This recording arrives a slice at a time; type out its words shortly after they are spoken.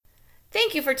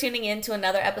Thank you for tuning in to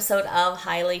another episode of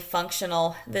Highly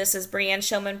Functional. This is Brianne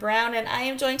Showman Brown, and I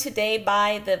am joined today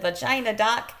by the Vagina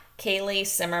Doc, Kaylee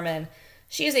Zimmerman.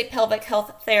 She is a pelvic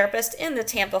health therapist in the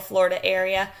Tampa, Florida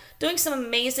area, doing some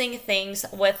amazing things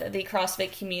with the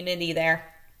CrossFit community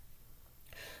there.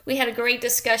 We had a great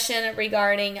discussion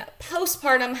regarding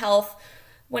postpartum health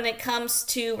when it comes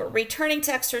to returning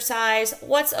to exercise,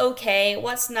 what's okay,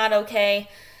 what's not okay,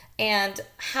 and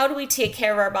how do we take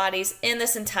care of our bodies in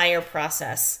this entire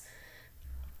process.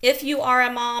 If you are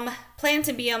a mom, plan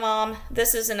to be a mom,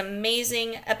 this is an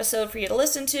amazing episode for you to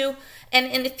listen to.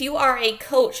 And if you are a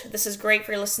coach, this is great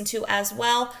for you to listen to as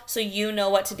well, so you know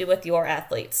what to do with your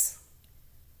athletes.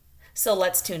 So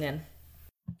let's tune in.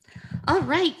 All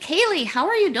right, Kaylee, how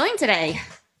are you doing today?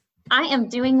 I am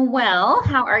doing well.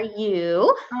 How are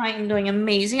you? I am doing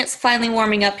amazing. It's finally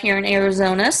warming up here in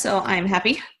Arizona, so I'm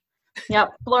happy.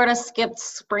 Yep, Florida skipped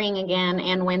spring again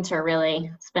and winter, really.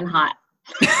 It's been hot.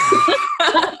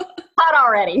 Hot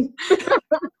already. It's going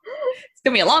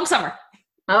to be a long summer.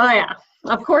 Oh, yeah.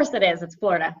 Of course it is. It's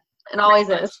Florida. It always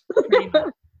is.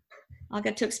 I'll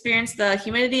get to experience the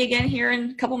humidity again here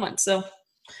in a couple months. So,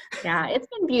 yeah, it's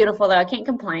been beautiful, though. I can't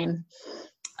complain.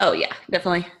 Oh, yeah,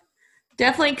 definitely.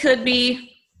 Definitely could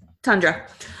be tundra.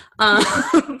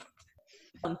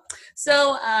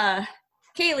 So,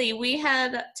 Kaylee, we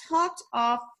had talked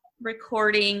off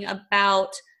recording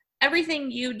about everything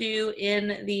you do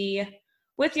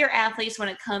with your athletes when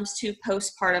it comes to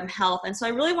postpartum health. And so I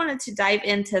really wanted to dive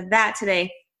into that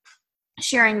today,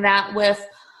 sharing that with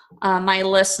my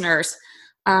listeners,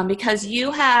 because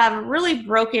you have really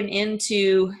broken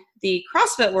into the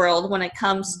CrossFit world when it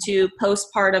comes to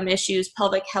postpartum issues,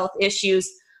 pelvic health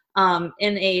issues,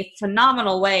 in a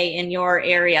phenomenal way in your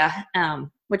area,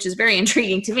 which is very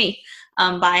intriguing to me.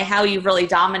 By how you've really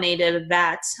dominated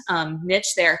that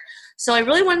niche there. So I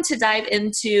really wanted to dive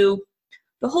into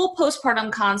the whole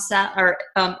postpartum concept or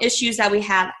issues that we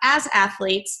have as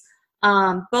athletes,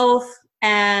 both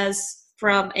as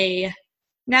from a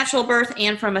natural birth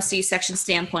and from a C-section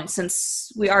standpoint,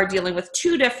 since we are dealing with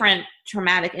two different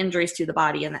traumatic injuries to the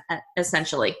body, and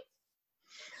essentially.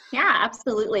 Yeah,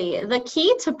 absolutely. The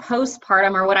key to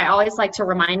postpartum, or what I always like to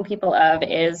remind people of,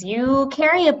 is you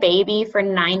carry a baby for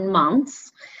 9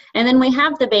 months, and then we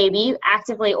have the baby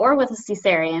actively or with a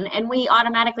cesarean, and we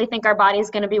automatically think our body is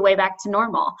going to be way back to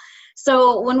normal.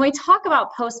 So when we talk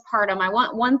about postpartum, I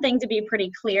want one thing to be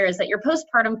pretty clear is that you're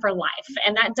postpartum for life,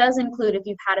 and that does include if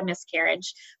you've had a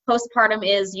miscarriage. Postpartum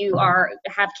is you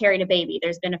have carried a baby.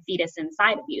 There's been a fetus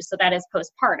inside of you, so that is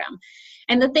postpartum.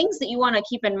 And the things that you want to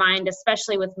keep in mind,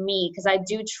 especially with me, because I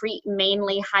do treat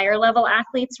mainly higher level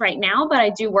athletes right now, but I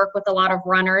do work with a lot of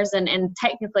runners and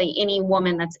technically any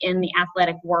woman that's in the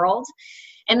athletic world.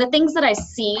 And the things that I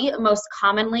see most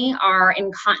commonly are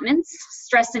incontinence.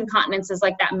 Stress incontinence is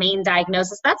like that main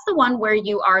diagnosis. That's the one where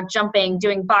you are jumping,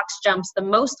 doing box jumps. The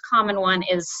most common one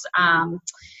is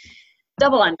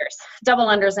double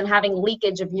unders and having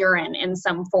leakage of urine in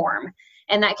some form.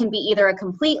 And that can be either a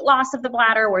complete loss of the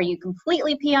bladder where you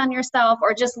completely pee on yourself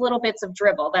or just little bits of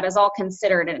dribble. That is all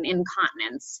considered an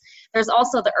incontinence. There's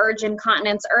also the urge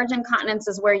incontinence. Urge incontinence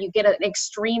is where you get an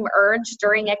extreme urge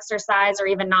during exercise or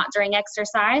even not during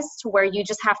exercise to where you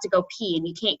just have to go pee and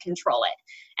you can't control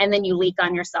it. And then you leak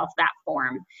on yourself that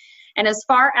form. And as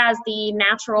far as the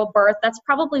natural birth, that's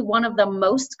probably one of the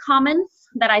most common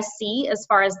that I see as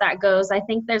far as that goes. I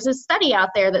think there's a study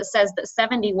out there that says that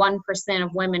 71%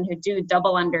 of women who do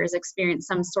double unders experience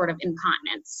some sort of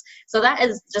incontinence. So that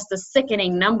is just a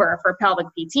sickening number for pelvic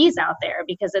PTs out there,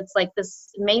 because it's like this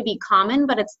may be common,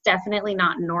 but it's definitely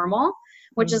not normal,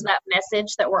 which is that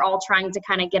message that we're all trying to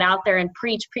kind of get out there and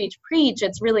preach.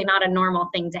 It's really not a normal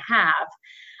thing to have.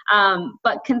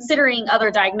 But considering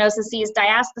other diagnoses,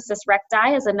 diastasis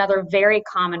recti is another very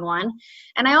common one.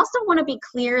 And I also want to be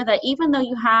clear that even though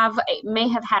you may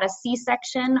have had a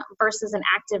C-section versus an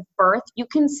active birth, you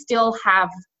can still have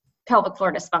pelvic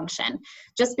floor dysfunction.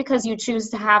 Just because you choose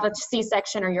to have a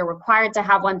C-section or you're required to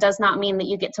have one does not mean that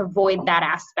you get to avoid that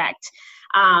aspect.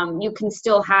 You can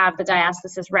still have the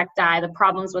diastasis recti, the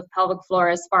problems with pelvic floor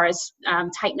as far as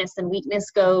tightness and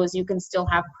weakness goes. You can still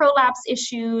have prolapse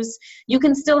issues. You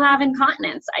can still have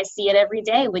incontinence. I see it every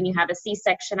day. When you have a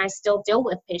C-section, I still deal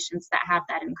with patients that have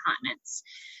that incontinence.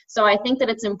 So I think that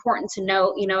it's important to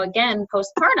note, again,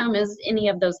 postpartum is any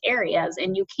of those areas,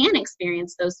 and you can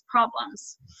experience those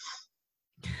problems.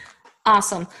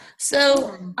 Awesome.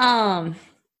 So,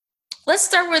 let's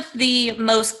start with the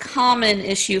most common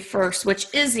issue first, which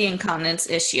is the incontinence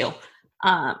issue.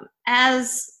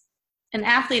 As an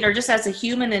athlete or just as a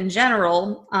human in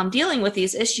general, dealing with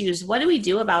these issues, what do we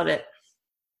do about it?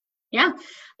 Yeah,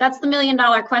 That's the $1 million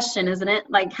question, isn't it?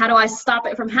 Like, how do I stop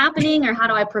it from happening, or how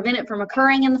do I prevent it from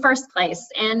occurring in the first place?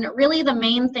 And really the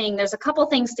main thing, there's a couple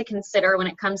things to consider when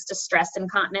it comes to stress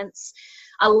incontinence.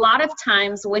 A lot of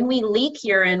times when we leak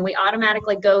urine, we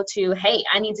automatically go to, hey,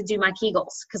 I need to do my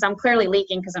Kegels because I'm clearly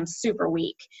leaking because I'm super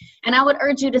weak. And I would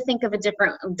urge you to think of a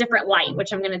different light,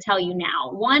 which I'm going to tell you now.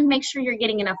 One, make sure you're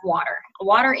getting enough water.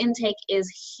 Water intake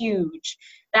is huge.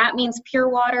 That means pure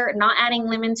water, not adding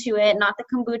lemon to it, not the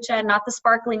kombucha, not the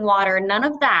sparkling water, none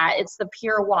of that. It's the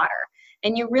pure water.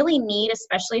 And you really need,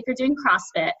 especially if you're doing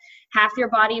CrossFit, half your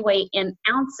body weight in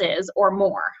ounces or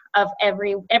more of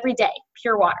every day,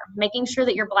 pure water, making sure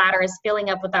that your bladder is filling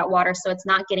up with that water so it's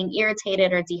not getting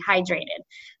irritated or dehydrated.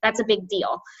 That's a big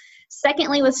deal.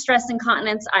 Secondly, with stress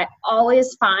incontinence, I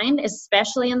always find,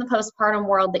 especially in the postpartum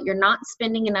world, that you're not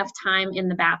spending enough time in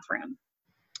the bathroom.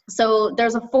 So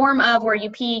there's a form of where you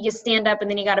pee, you stand up, and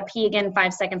then you got to pee again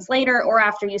 5 seconds later, or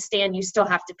after you stand, you still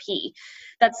have to pee.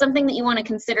 That's something that you want to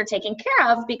consider taking care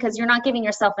of because you're not giving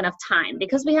yourself enough time.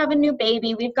 Because we have a new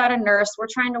baby, we've got a nurse, we're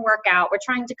trying to work out, we're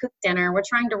trying to cook dinner, we're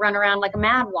trying to run around like a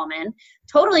mad woman.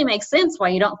 Totally makes sense why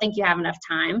you don't think you have enough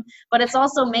time, but it's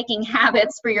also making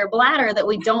habits for your bladder that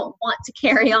we don't want to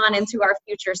carry on into our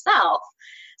future self.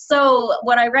 So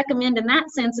what I recommend in that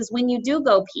sense is when you do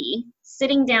go pee,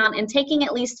 sitting down and taking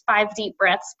at least 5 deep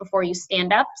breaths before you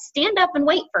stand up and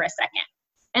wait for a second,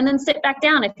 and then sit back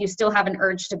down if you still have an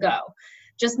urge to go.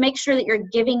 Just make sure that you're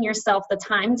giving yourself the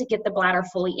time to get the bladder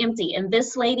fully empty. And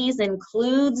this, ladies,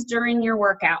 includes during your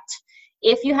workout.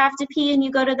 If you have to pee and you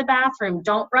go to the bathroom,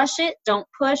 don't rush it, don't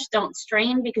push, don't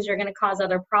strain, because you're going to cause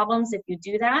other problems if you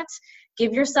do that.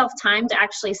 Give yourself time to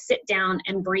actually sit down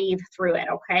and breathe through it,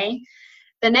 okay?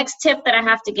 The next tip that I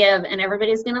have to give, and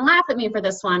everybody's going to laugh at me for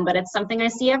this one, but it's something I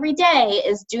see every day,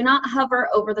 is do not hover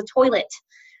over the toilet.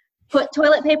 Put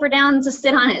toilet paper down to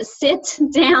sit on it. Sit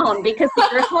down, because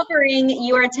if you're hovering,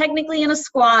 you are technically in a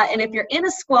squat, and if you're in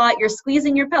a squat, you're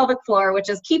squeezing your pelvic floor, which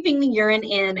is keeping the urine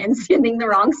in and sending the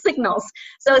wrong signals.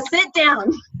 So sit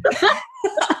down.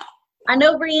 I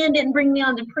know Brienne didn't bring me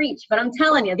on to preach, but I'm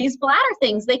telling you, these bladder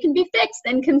things, they can be fixed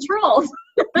and controlled.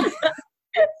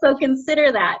 So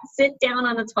consider that. Sit down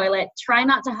on the toilet. Try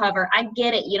not to hover. I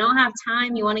get it. You don't have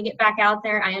time. You want to get back out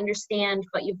there. I understand,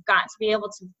 but you've got to be able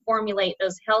to formulate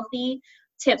those healthy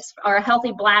tips or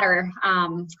healthy bladder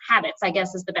habits, I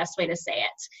guess is the best way to say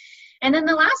it. And then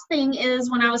the last thing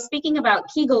is, when I was speaking about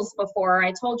Kegels before,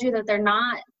 I told you that they're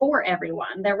not for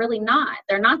everyone. They're really not.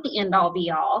 They're not the end all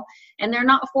be all, and they're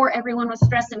not for everyone with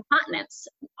stress incontinence.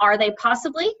 Are they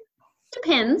possibly?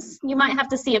 Depends. You might have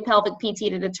to see a pelvic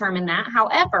PT to determine that.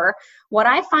 However, what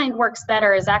I find works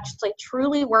better is actually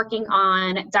truly working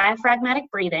on diaphragmatic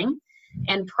breathing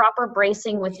and proper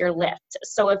bracing with your lift.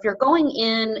 So if you're going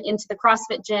into the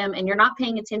CrossFit gym and you're not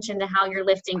paying attention to how you're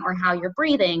lifting or how you're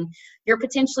breathing, you're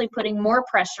potentially putting more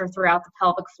pressure throughout the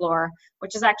pelvic floor,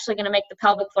 which is actually going to make the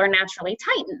pelvic floor naturally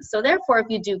tighten. So therefore, if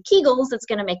you do Kegels, it's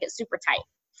going to make it super tight.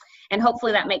 And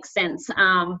hopefully that makes sense.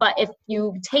 But if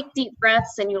you take deep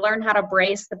breaths and you learn how to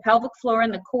brace, the pelvic floor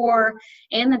and the core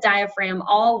and the diaphragm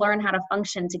all learn how to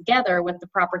function together with the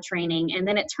proper training. And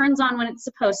then it turns on when it's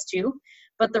supposed to.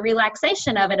 But the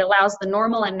relaxation of it allows the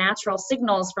normal and natural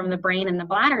signals from the brain and the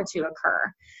bladder to occur.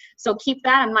 So keep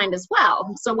that in mind as well.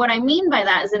 So what I mean by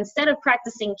that is, instead of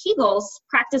practicing Kegels,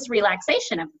 practice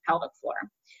relaxation of the pelvic floor.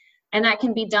 And that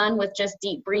can be done with just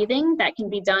deep breathing. That can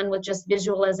be done with just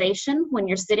visualization. When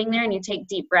you're sitting there and you take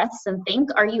deep breaths and think,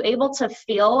 are you able to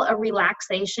feel a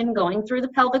relaxation going through the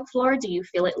pelvic floor? Do you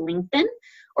feel it lengthen?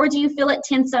 Or do you feel it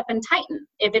tense up and tighten?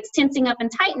 If it's tensing up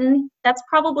and tighten, that's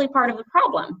probably part of the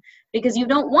problem, because you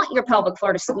don't want your pelvic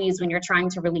floor to squeeze when you're trying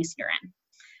to release urine.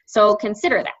 So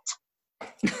consider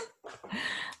that.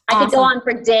 I could go on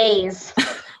for days.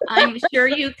 I'm sure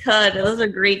you could. Those are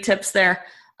great tips there.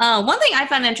 One thing I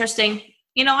find interesting,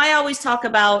 I always talk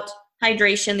about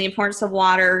hydration, the importance of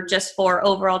water just for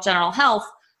overall general health.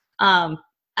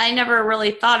 I never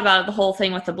really thought about the whole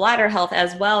thing with the bladder health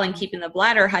as well, and keeping the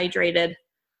bladder hydrated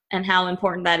and how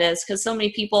important that is. Because so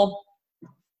many people,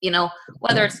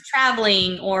 whether it's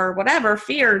traveling or whatever,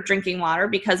 fear drinking water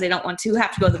because they don't want to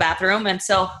have to go to the bathroom. And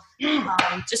so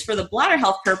just for the bladder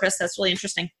health purpose, that's really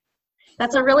interesting.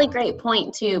 That's a really great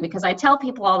point too, because I tell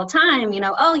people all the time,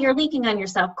 oh, you're leaking on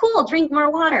yourself. Cool, drink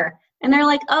more water. And they're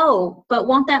like, oh, but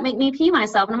won't that make me pee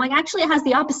myself? And I'm like, actually, it has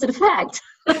the opposite effect.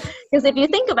 Because if you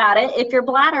think about it, if your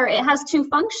bladder, it has two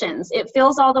functions. It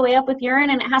fills all the way up with urine,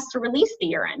 and it has to release the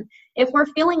urine. If we're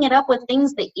filling it up with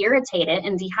things that irritate it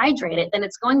and dehydrate it, then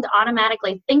it's going to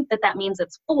automatically think that that means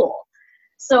it's full.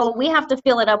 So we have to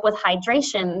fill it up with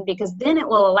hydration, because then it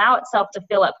will allow itself to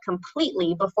fill up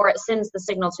completely before it sends the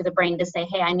signal to the brain to say,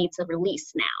 hey, I need to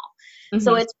release now.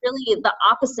 So it's really the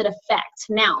opposite effect.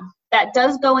 Now, that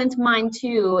does go into mind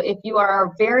too, if you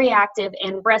are very active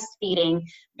and breastfeeding,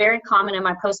 very common in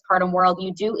my postpartum world,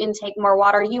 you do intake more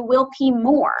water, you will pee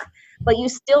more, but you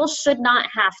still should not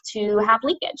have to have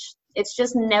leakage. It's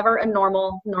just never a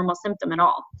normal symptom at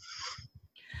all.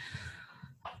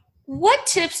 What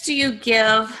tips do you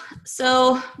give?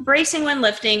 So bracing when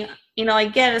lifting, I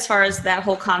get as far as that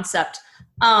whole concept.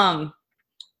 I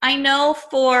know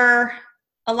for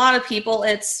a lot of people,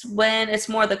 it's when it's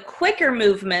more the quicker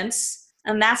movements,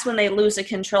 and that's when they lose the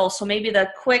control. So maybe the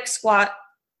quick squat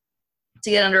to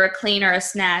get under a clean or a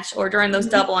snatch, or during those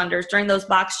double unders, during those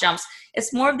box jumps,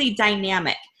 it's more of the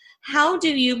dynamic. How do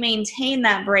you maintain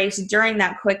that brace during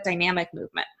that quick dynamic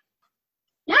movement?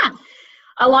 Yeah.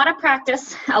 A lot of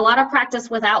practice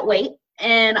without weight,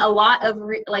 and a lot of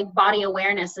body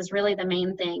awareness is really the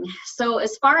main thing. So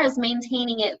as far as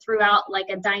maintaining it throughout like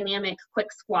a dynamic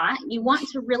quick squat, you want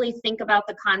to really think about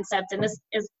the concept. And this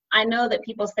is, I know that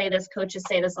people say this, coaches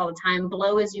say this all the time,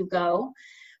 blow as you go.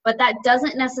 But that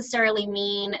doesn't necessarily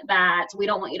mean that we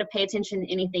don't want you to pay attention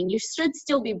to anything. You should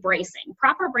still be bracing.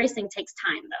 Proper bracing takes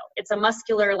time, though. It's a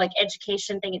muscular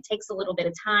education thing. It takes a little bit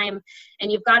of time,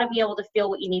 and you've got to be able to feel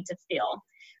what you need to feel.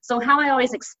 So how I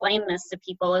always explain this to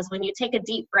people is when you take a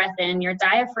deep breath in, your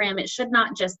diaphragm, it should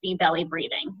not just be belly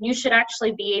breathing. You should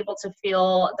actually be able to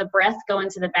feel the breath go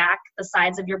into the back, the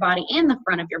sides of your body, and the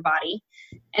front of your body.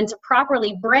 And to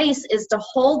properly brace is to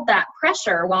hold that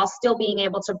pressure while still being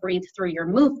able to breathe through your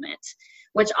movement,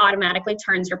 which automatically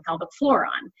turns your pelvic floor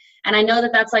on. And I know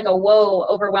that that's like a whoa,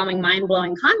 overwhelming,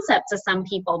 mind-blowing concept to some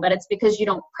people, but it's because you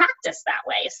don't practice that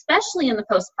way, especially in the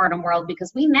postpartum world,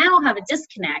 because we now have a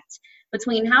disconnect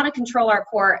between how to control our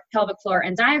core, pelvic floor,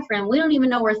 and diaphragm. We don't even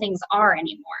know where things are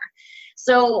anymore.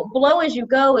 So blow as you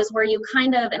go is where you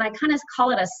and I kind of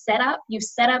call it a setup. You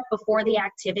set up before the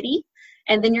activity,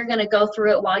 and then you're going to go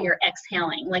through it while you're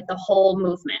exhaling, like the whole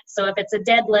movement. So if it's a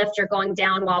deadlift, you're going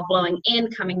down while blowing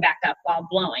and coming back up while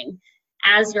blowing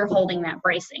as you're holding that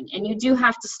bracing. And you do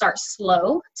have to start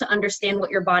slow to understand what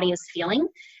your body is feeling.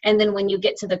 And then when you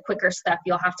get to the quicker stuff,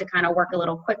 you'll have to kind of work a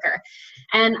little quicker.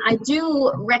 And I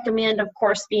do recommend, of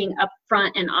course, being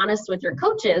upfront and honest with your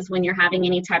coaches when you're having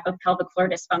any type of pelvic floor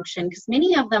dysfunction, because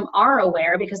many of them are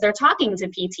aware because they're talking to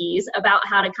PTs about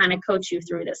how to kind of coach you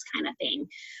through this kind of thing.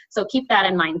 So keep that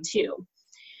in mind too.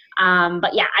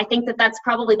 But yeah, I think that that's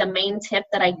probably the main tip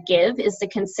that I give, is to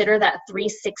consider that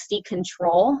 360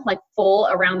 control, like full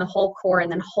around the whole core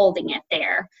and then holding it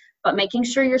there, but making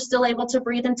sure you're still able to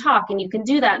breathe and talk. And you can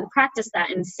do that and practice that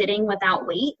in sitting without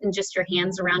weight and just your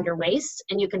hands around your waist.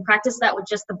 And you can practice that with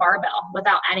just the barbell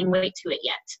without adding weight to it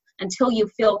yet, until you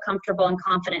feel comfortable and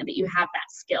confident that you have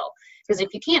that skill. Because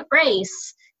if you can't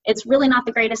brace, it's really not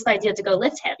the greatest idea to go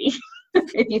lift heavy.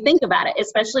 If you think about it,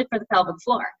 especially for the pelvic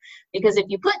floor. Because if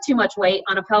you put too much weight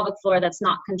on a pelvic floor that's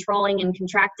not controlling and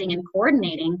contracting and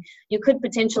coordinating, you could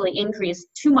potentially increase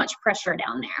too much pressure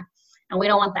down there. And we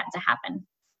don't want that to happen.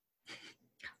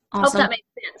 Awesome. Hope that makes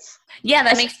sense. Yeah,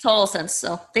 that makes total sense.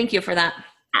 So thank you for that.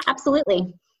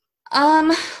 Absolutely.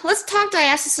 Let's talk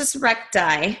diastasis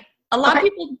recti. A lot of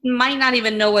people might not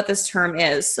even know what this term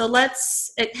is. So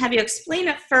let's have you explain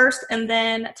it first, and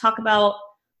then talk about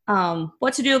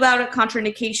what to do about it,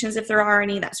 contraindications if there are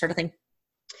any, that sort of thing.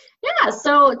 Yeah,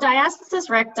 so diastasis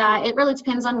recti, it really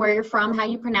depends on where you're from, how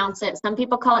you pronounce it. Some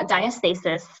people call it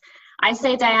diastasis. I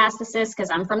say diastasis because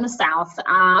I'm from the South.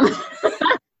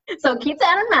 So keep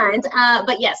that in mind.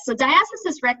 But yes, so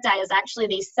diastasis recti is actually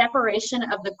the separation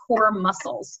of the core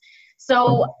muscles.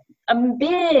 So a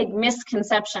big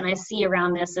misconception I see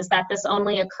around this is that this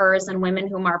only occurs in women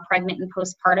who are pregnant and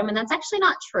postpartum, and that's actually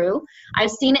not true.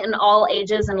 I've seen it in all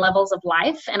ages and levels of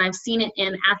life, and I've seen it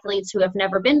in athletes who have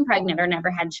never been pregnant or never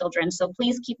had children. So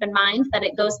please keep in mind that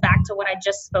it goes back to what I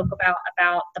just spoke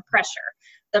about the pressure,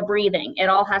 the breathing. It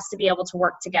all has to be able to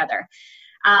work together.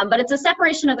 But it's a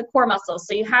separation of the core muscles.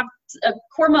 So you have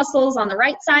core muscles on the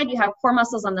right side, you have core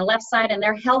muscles on the left side, and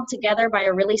they're held together by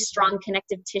a really strong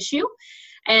connective tissue.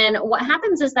 And what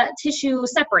happens is that tissue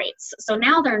separates. So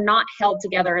now they're not held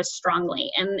together as strongly.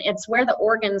 And it's where the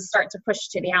organs start to push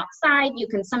to the outside. You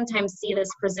can sometimes see this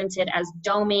presented as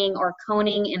doming or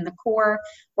coning in the core,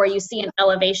 where you see an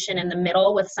elevation in the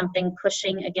middle with something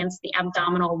pushing against the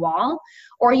abdominal wall.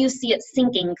 or you see it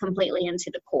sinking completely into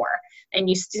the core, and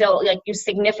you still, like, you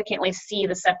significantly see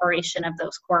the separation of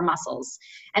those core muscles.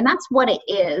 And that's what it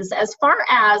is. As far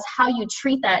as how you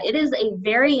treat that, it is a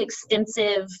very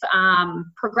extensive,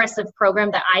 progressive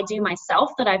program that I do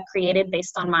myself, that I've created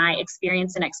based on my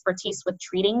experience and expertise with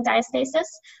treating diastasis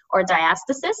or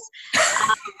diastasis.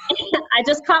 I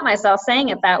just caught myself saying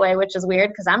it that way, which is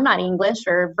weird because I'm not English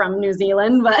or from New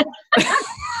Zealand, but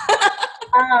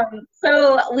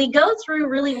so we go through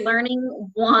really learning,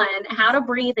 one, how to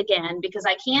breathe again, because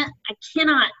I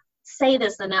cannot say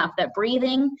this enough, that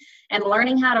breathing and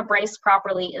learning how to brace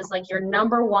properly is like your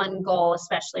number one goal,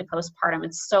 especially postpartum.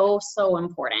 It's so, so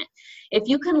important. If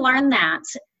you can learn that,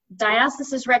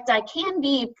 diastasis recti can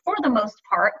be, for the most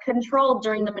part, controlled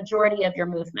during the majority of your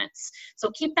movements.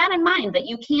 So keep that in mind, that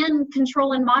you can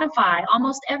control and modify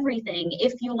almost everything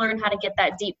if you learn how to get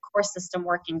that deep core system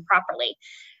working properly.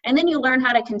 And then you learn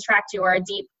how to contract your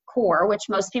deep core, which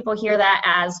most people hear that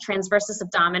as transversus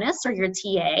abdominis, or your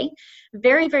TA.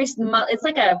 Very, very, it's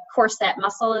like a corset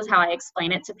muscle is how I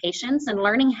explain it to patients, and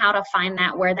learning how to find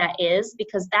that where that is,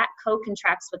 because that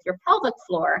co-contracts with your pelvic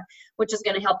floor, which is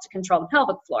going to help to control the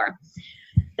pelvic floor.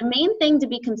 The main thing to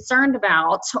be concerned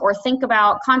about or think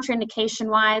about contraindication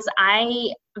wise,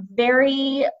 I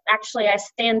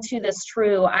stand to this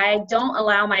true. I don't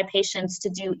allow my patients to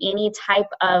do any type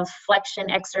of flexion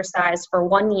exercise for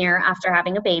 1 year after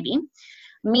having a baby,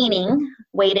 meaning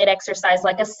weighted exercise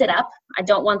like a sit-up. I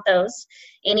don't want those.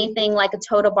 Anything like a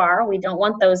toe to bar, we don't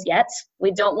want those yet.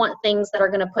 We don't want things that are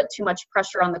going to put too much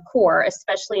pressure on the core,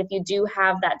 especially if you do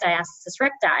have that diastasis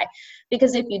recti.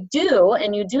 Because if you do,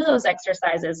 and you do those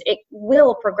exercises, it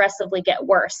will progressively get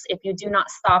worse if you do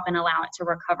not stop and allow it to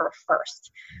recover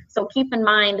first. So keep in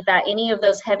mind that any of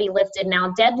those heavy lifted,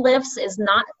 now deadlifts is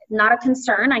not a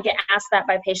concern. I get asked that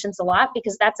by patients a lot,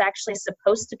 because that's actually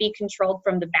supposed to be controlled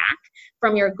from the back,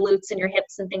 from your glutes and your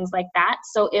hips and things like that.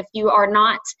 So if you are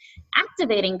not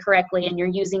activating correctly and you're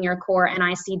using your core, and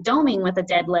I see doming with a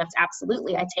deadlift,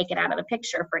 absolutely, I take it out of the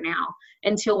picture for now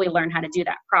until we learn how to do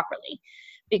that properly.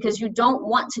 Because you don't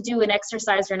want to do an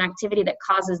exercise or an activity that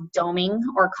causes doming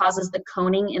or causes the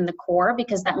coning in the core,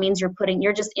 because that means you're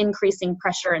just increasing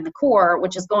pressure in the core,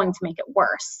 which is going to make it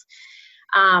worse.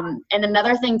 And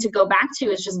another thing to go back to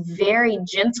is just very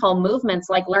gentle movements,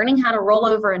 like learning how to roll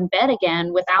over in bed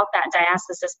again without that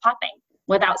diastasis popping,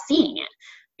 without seeing it.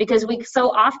 Because we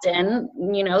so often,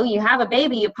 you have a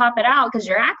baby, you pop it out because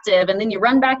you're active, and then you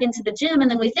run back into the gym, and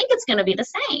then we think it's going to be the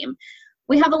same.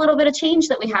 We have a little bit of change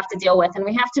that we have to deal with, and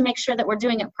we have to make sure that we're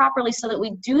doing it properly so that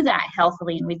we do that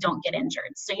healthily and we don't get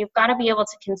injured. So you've got to be able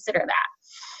to consider that.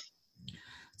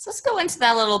 So let's go into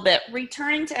that a little bit.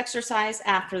 Returning to exercise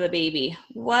after the baby.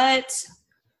 You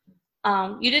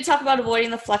did talk about avoiding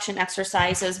the flexion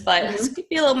exercises, but let's be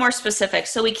a little more specific.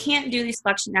 So we can't do these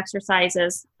flexion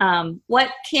exercises. What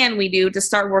can we do to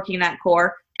start working that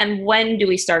core, and when do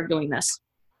we start doing this?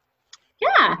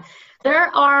 Yeah,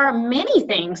 there are many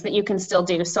things that you can still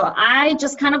do. So I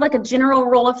just kind of like a general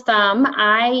rule of thumb,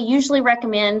 I usually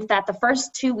recommend that the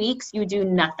first 2 weeks you do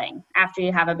nothing after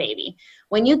you have a baby.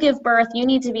 When you give birth, you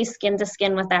need to be skin to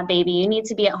skin with that baby. You need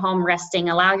to be at home resting,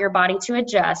 allow your body to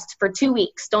adjust for 2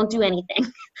 weeks. Don't do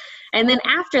anything. And then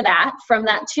after that, from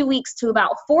that 2 weeks to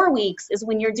about 4 weeks is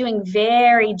when you're doing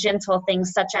very gentle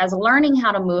things, such as learning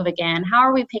how to move again. How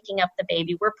are we picking up the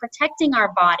baby? We're protecting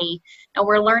our body, and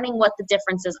we're learning what the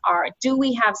differences are. Do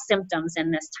we have symptoms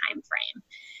in this time frame?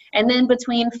 And then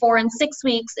between 4 and 6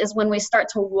 weeks is when we start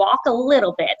to walk a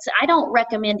little bit. I don't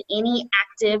recommend any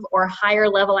active or higher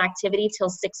level activity till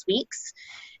 6 weeks.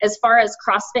 As far as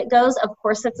CrossFit goes, of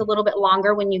course, it's a little bit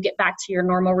longer when you get back to your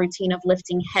normal routine of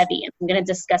lifting heavy. And I'm going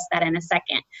to discuss that in a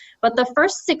second. But the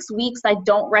first 6 weeks, I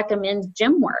don't recommend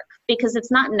gym work because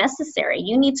it's not necessary.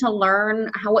 You need to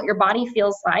learn what your body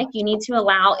feels like. You need to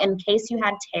allow, in case you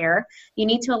had tear, you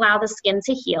need to allow the skin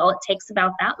to heal. It takes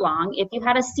about that long. If you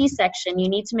had a C-section, you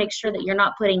need to make sure that you're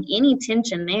not putting any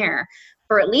tension there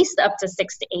for at least up to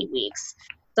 6 to 8 weeks.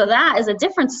 So that is a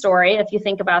different story if you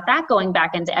think about that going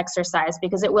back into exercise,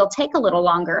 because it will take a little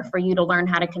longer for you to learn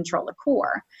how to control the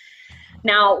core.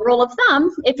 Now, rule of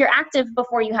thumb, if you're active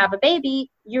before you have a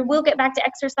baby, you will get back to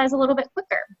exercise a little bit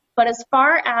quicker. But as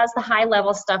far as the high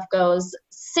level stuff goes,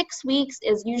 6 weeks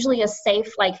is usually a safe,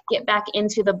 get back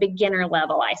into the beginner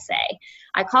level, I say.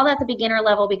 I call that the beginner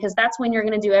level because that's when you're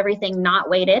going to do everything not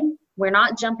weighted. We're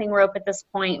not jumping rope at this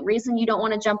point. Reason you don't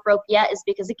want to jump rope yet is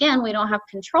because, again, we don't have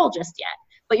control just yet.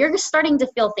 But you're just starting to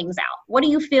feel things out. What do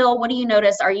you feel? What do you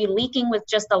notice? Are you leaking with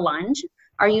just a lunge?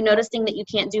 Are you noticing that you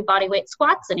can't do body weight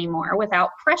squats anymore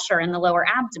without pressure in the lower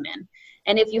abdomen?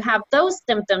 And if you have those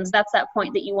symptoms, that's that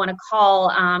point that you want to call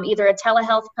either a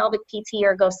telehealth pelvic PT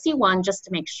or go see one just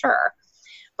to make sure.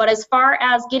 But as far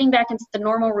as getting back into the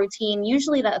normal routine,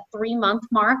 usually that 3-month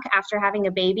mark after having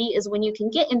a baby is when you can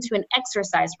get into an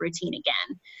exercise routine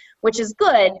again, which is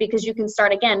good because you can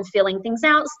start again feeling things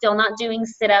out, still not doing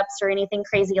sit-ups or anything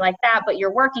crazy like that, but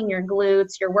you're working your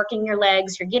glutes, you're working your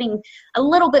legs, you're getting a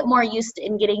little bit more used to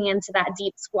in getting into that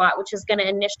deep squat, which is going to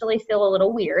initially feel a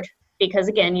little weird because,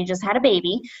 again, you just had a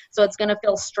baby, so it's going to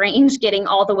feel strange getting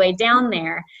all the way down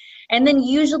there. And then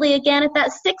usually, again, at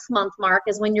that 6-month mark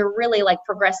is when you're really like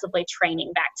progressively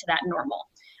training back to that normal.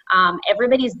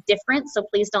 Everybody's different, so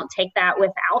please don't take that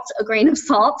without a grain of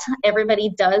salt.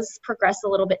 Everybody does progress a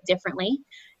little bit differently.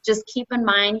 Just keep in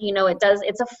mind,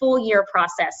 it's a full year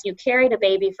process. You carried a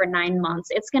baby for 9 months.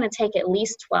 It's going to take at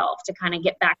least 12 to kind of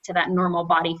get back to that normal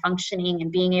body functioning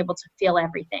and being able to feel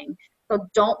everything. So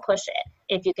don't push it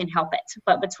if you can help it.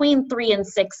 But between 3 and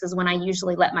 6 is when I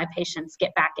usually let my patients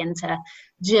get back into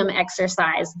gym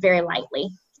exercise very lightly,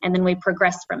 and then we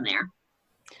progress from there.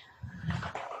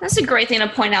 That's a great thing to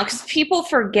point out because people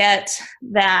forget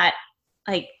that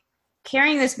like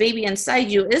carrying this baby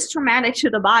inside you is traumatic to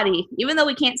the body, even though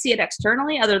we can't see it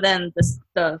externally other than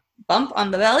the bump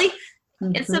on the belly.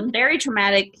 Mm-hmm. It's a very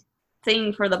traumatic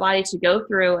thing for the body to go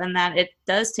through, and that it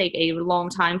does take a long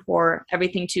time for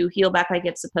everything to heal back like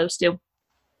it's supposed to.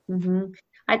 Mm-hmm.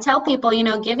 I tell people,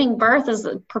 giving birth is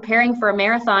preparing for a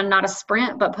marathon, not a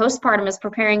sprint, but postpartum is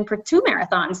preparing for 2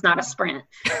 marathons, not a sprint.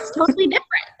 It's totally different.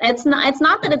 It's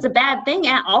not that it's a bad thing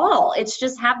at all. It's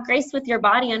just have grace with your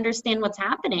body, understand what's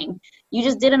happening. You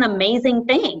just did an amazing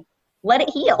thing. Let it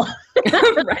heal.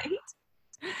 Right.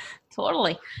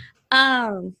 Totally.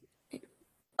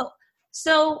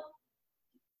 So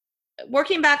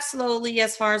working back slowly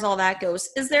as far as all that goes,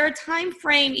 is there a time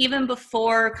frame even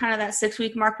before kind of that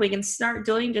 6-week mark we can start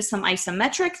doing just some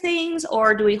isometric things,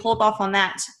 or do we hold off on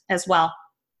that as well?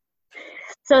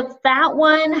 So that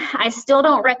one, I still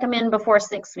don't recommend before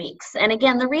 6 weeks. And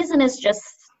again, the reason is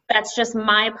that's just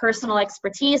my personal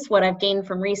expertise, what I've gained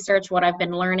from research, what I've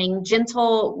been learning,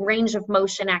 gentle range of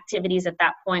motion activities at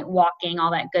that point, walking,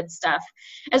 all that good stuff.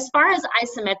 As far as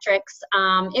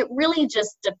isometrics, it really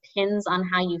just depends on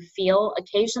how you feel.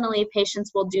 Occasionally,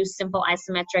 patients will do simple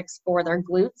isometrics for their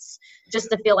glutes just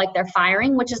to feel like they're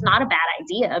firing, which is not a bad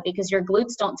idea because your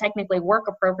glutes don't technically work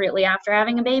appropriately after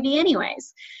having a baby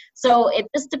anyways. So it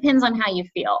just depends on how you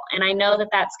feel. And I know that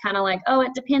that's kind of like, oh,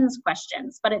 it depends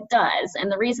questions, but it does.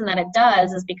 And the reason that it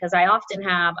does is because I often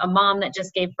have a mom that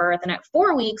just gave birth and at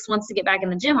 4 weeks wants to get back in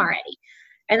the gym already.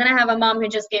 And then I have a mom who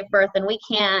just gave birth and we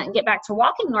can't get back to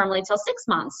walking normally till 6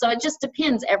 months. So it just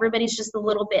depends. Everybody's just a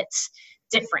little bit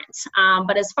different.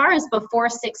 But as far as before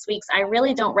 6 weeks, I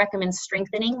really don't recommend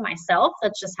strengthening myself.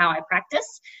 That's just how I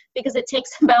practice because it takes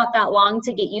about that long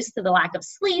to get used to the lack of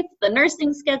sleep, the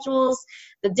nursing schedules,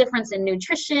 the difference in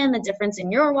nutrition, the difference in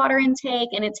your water intake,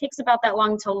 and it takes about that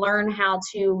long to learn how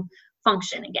to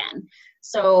function again.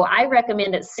 So I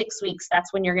recommend at 6 weeks,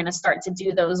 that's when you're going to start to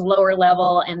do those lower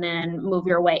level and then move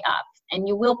your way up. And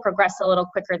you will progress a little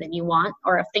quicker than you want,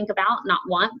 or think about, not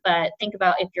want, but think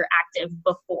about if you're active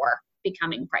before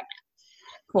becoming pregnant.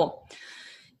 Cool.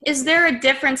 Is there a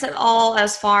difference at all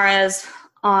as far as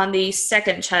on the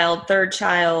second child, third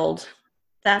child,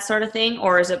 that sort of thing?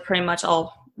 Or is it pretty much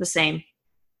all the same?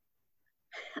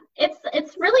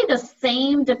 It's really the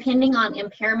same depending on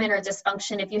impairment or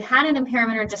dysfunction. If you had an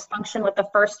impairment or dysfunction with the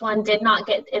first one, did not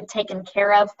get it taken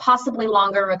care of, possibly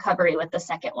longer recovery with the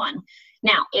second one.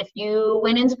 Now, if you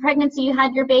went into pregnancy, you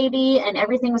had your baby and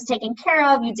everything was taken care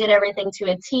of, you did everything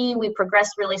to a T, we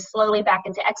progressed really slowly back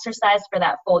into exercise for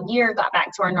that full year, got back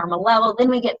to our normal level, then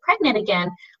we get pregnant again,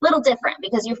 little different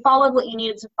because you followed what you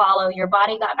needed to follow, your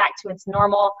body got back to its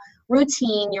normal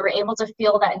routine, you were able to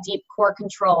feel that deep core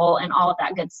control and all of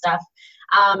that good stuff.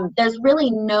 There's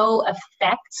really no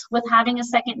effect with having a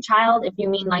second child, if you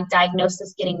mean like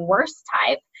diagnosis getting worse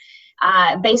type.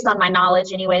 Based on my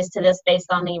knowledge anyways to this,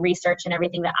 based on the research and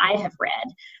everything that I have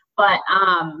read. But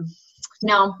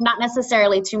no, not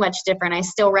necessarily too much different. I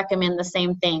still recommend the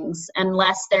same things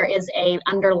unless there is a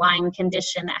underlying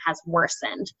condition that has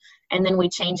worsened. And then we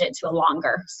change it to a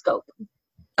longer scope.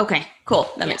 Okay,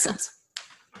 cool. That makes sense.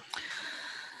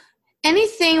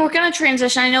 Anything, we're going to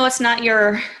transition. I know it's not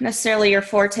necessarily your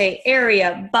forte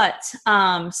area, but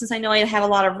since I know I have a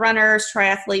lot of runners,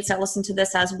 triathletes that listen to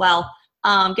this as well,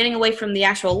 getting away from the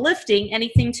actual lifting,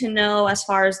 anything to know as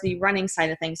far as the running side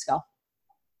of things go?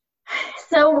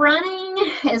 So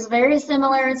running is very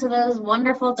similar to those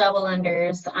wonderful double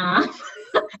unders.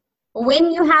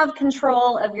 When you have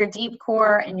control of your deep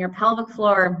core and your pelvic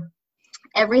floor,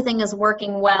 everything is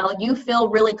working well, you feel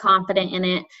really confident in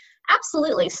it,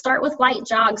 absolutely start with light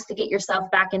jogs to get yourself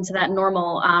back into that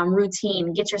normal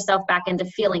routine, get yourself back into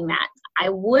feeling that. I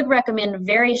would recommend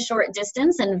very short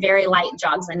distance and very light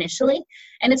jogs initially.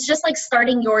 And it's just like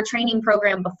starting your training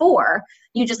program before.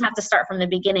 You just have to start from the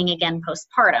beginning again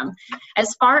postpartum.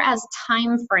 As far as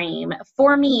time frame,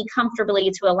 for me,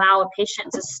 comfortably to allow a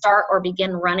patient to start or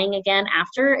begin running again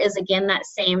after is again that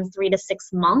same 3 to 6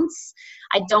 months.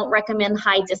 I don't recommend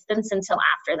high distance until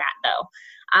after that though.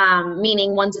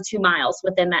 Meaning 1 to 2 miles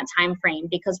within that time frame,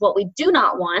 because what we do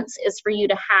not want is for you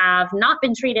to have not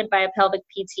been treated by a pelvic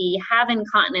PT, have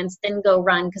incontinence, then go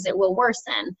run, because it will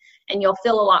worsen and you'll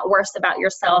feel a lot worse about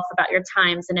yourself, about your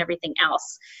times and everything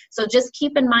else. So just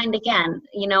keep in mind, again,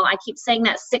 I keep saying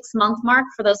that 6-month mark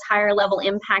for those higher level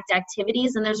impact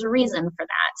activities, and there's a reason for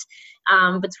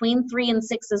that. Between 3 and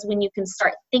 6 is when you can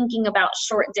start thinking about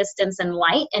short distance and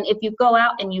light, and if you go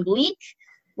out and you leak,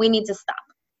 we need to stop.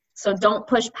 So don't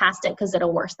push past it because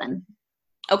it'll worsen.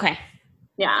 Okay.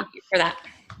 Yeah. Thank you for that.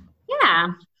 Yeah.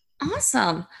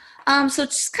 Awesome. So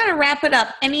just kind of wrap it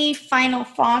up. Any final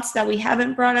thoughts that we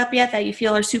haven't brought up yet that you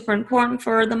feel are super important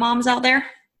for the moms out there?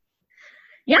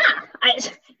 Yeah.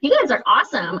 You guys are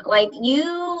awesome. Like,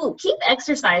 you keep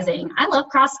exercising. I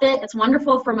love CrossFit. It's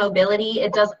wonderful for mobility.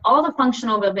 It does all the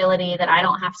functional mobility that I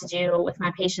don't have to do with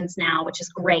my patients now, which is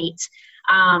great.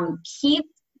 Keep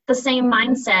the same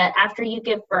mindset after you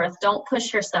give birth. Don't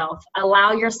push yourself.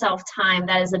 Allow yourself time.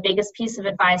 That is the biggest piece of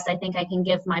advice I think I can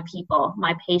give my people,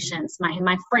 my patients,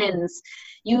 my friends.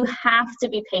 You have to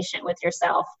be patient with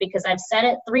yourself, because I've said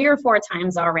it 3 or 4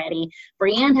 times already.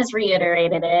 Brianne has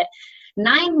reiterated it.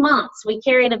 9 months we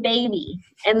carried a baby,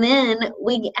 and then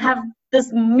we have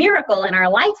this miracle in our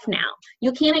life now.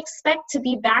 You can't expect to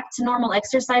be back to normal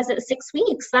exercise at 6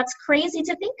 weeks. That's crazy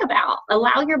to think about.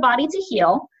 Allow your body to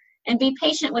heal. And be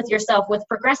patient with yourself with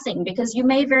progressing, because you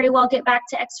may very well get back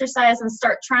to exercise and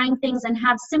start trying things and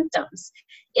have symptoms.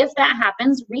 If that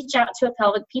happens, reach out to a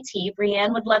pelvic PT.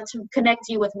 Brianne would love to connect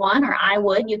you with one, or I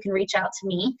would. You can reach out to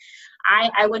me.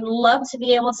 I would love to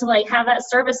be able to have that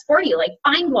service for you.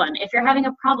 Find one. If you're having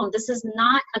a problem, this is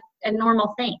not a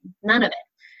normal thing. None of it.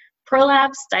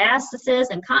 Prolapse, diastasis,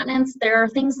 incontinence, there are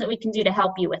things that we can do to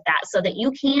help you with that so that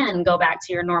you can go back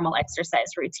to your normal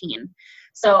exercise routine.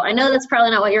 So I know that's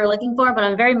probably not what you're looking for, but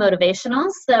I'm very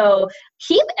motivational. So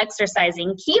keep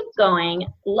exercising, keep going,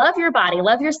 love your body,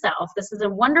 love yourself. This is a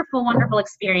wonderful, wonderful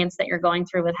experience that you're going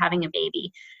through with having a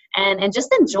baby, and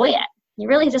just enjoy it. You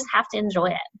really just have to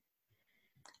enjoy it.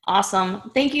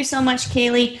 Awesome. Thank you so much,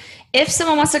 Kaylee. If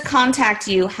someone wants to contact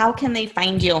you, how can they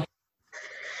find you?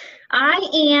 I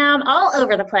am all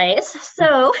over the place.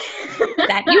 So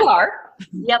that you are.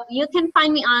 Yep. You can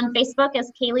find me on Facebook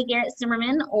as Kaylee Garrett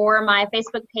Zimmerman, or my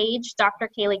Facebook page, Dr.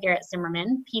 Kaylee Garrett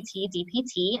Zimmerman, PT,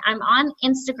 DPT. I'm on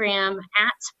Instagram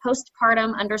at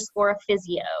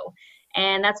postpartum_physio.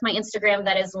 And that's my Instagram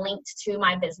that is linked to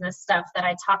my business stuff that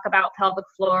I talk about pelvic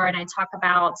floor, and I talk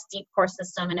about deep core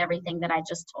system and everything that I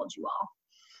just told you all.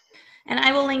 And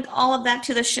I will link all of that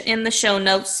to in the show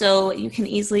notes, so you can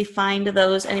easily find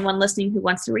those, anyone listening who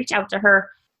wants to reach out to her.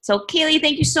 So Kaylee,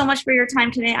 thank you so much for your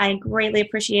time today. I greatly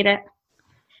appreciate it.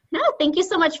 No, thank you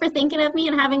so much for thinking of me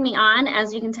and having me on.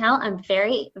 As you can tell, I'm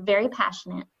very, very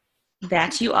passionate.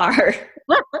 That you are.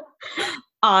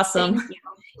 Awesome. Thank you.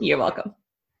 You're welcome.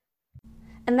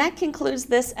 And that concludes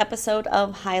this episode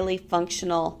of Highly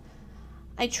Functional.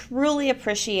 I truly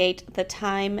appreciate the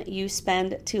time you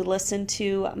spend to listen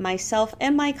to myself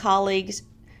and my colleagues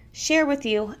share with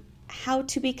you how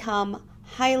to become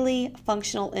highly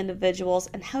functional individuals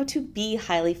and how to be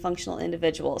highly functional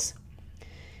individuals.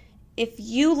 If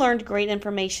you learned great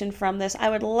information from this, I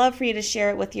would love for you to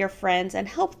share it with your friends and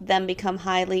help them become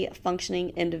highly functioning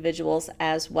individuals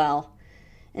as well.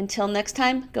 Until next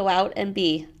time, go out and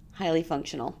be highly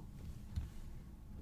functional.